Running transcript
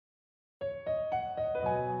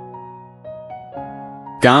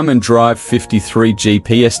Garmin Drive 53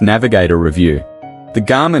 GPS Navigator Review. The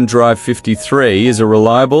Garmin Drive 53 is a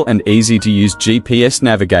reliable and easy-to-use GPS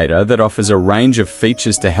navigator that offers a range of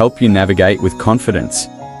features to help you navigate with confidence.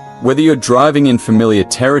 Whether you're driving in familiar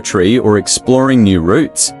territory or exploring new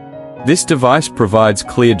routes, this device provides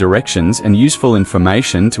clear directions and useful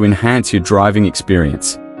information to enhance your driving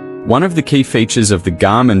experience. One of the key features of the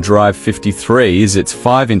Garmin Drive 53 is its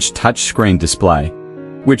 5-inch touchscreen display,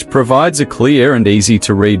 which provides a clear and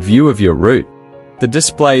easy-to-read view of your route. The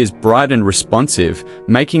display is bright and responsive,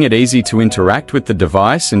 making it easy to interact with the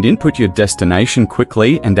device and input your destination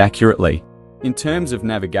quickly and accurately. In terms of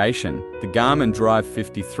navigation, the Garmin Drive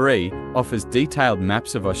 53 offers detailed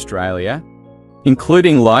maps of Australia,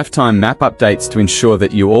 including lifetime map updates to ensure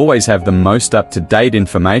that you always have the most up-to-date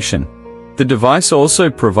information. The device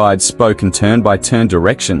also provides spoken turn-by-turn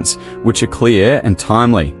directions, which are clear and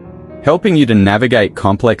timely, helping you to navigate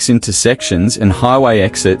complex intersections and highway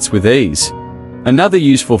exits with ease. Another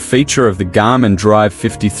useful feature of the Garmin Drive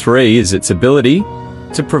 53 is its ability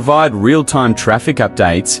to provide real-time traffic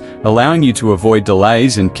updates, allowing you to avoid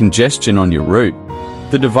delays and congestion on your route.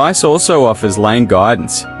 The device also offers lane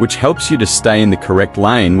guidance, which helps you to stay in the correct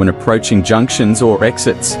lane when approaching junctions or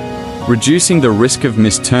exits, reducing the risk of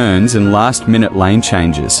missed turns and last-minute lane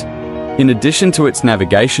changes. In addition to its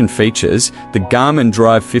navigation features, the Garmin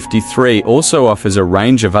Drive 53 also offers a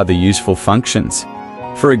range of other useful functions.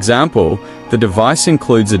 For example, the device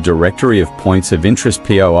includes a directory of points of interest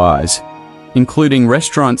POIs, including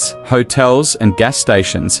restaurants, hotels, and gas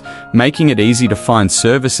stations, making it easy to find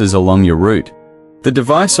services along your route. The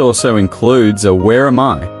device also includes a Where Am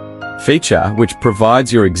I feature, which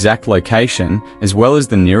provides your exact location as well as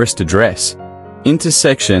the nearest address,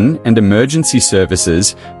 intersection, and emergency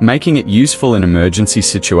services, making it useful in emergency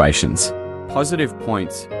situations. Positive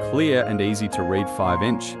points: clear and easy to read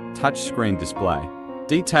 5-inch touchscreen display,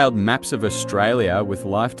 detailed maps of Australia with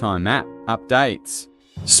lifetime map updates,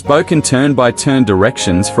 spoken turn-by-turn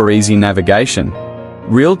directions for easy navigation,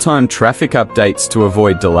 real-time traffic updates to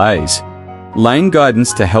avoid delays, lane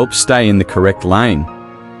guidance to help stay in the correct lane,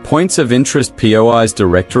 points of interest POIs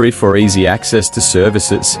directory for easy access to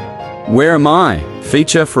services, Where Am I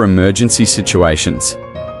feature for emergency situations.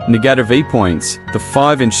 Negative points: the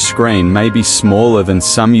 5-inch screen may be smaller than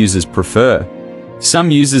some users prefer. Some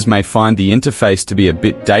users may find the interface to be a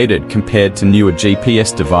bit dated compared to newer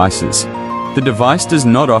GPS devices. The device does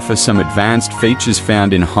not offer some advanced features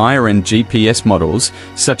found in higher-end GPS models,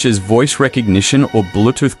 such as voice recognition or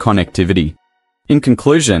Bluetooth connectivity. In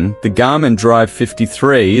conclusion, the Garmin Drive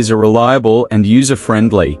 53 is a reliable and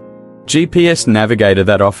user-friendly GPS navigator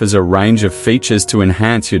that offers a range of features to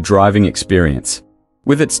enhance your driving experience.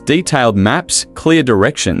 With its detailed maps, clear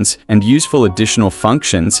directions, and useful additional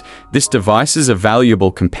functions, this device is a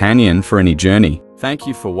valuable companion for any journey. Thank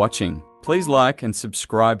you for watching. Please like and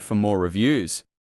subscribe for more reviews.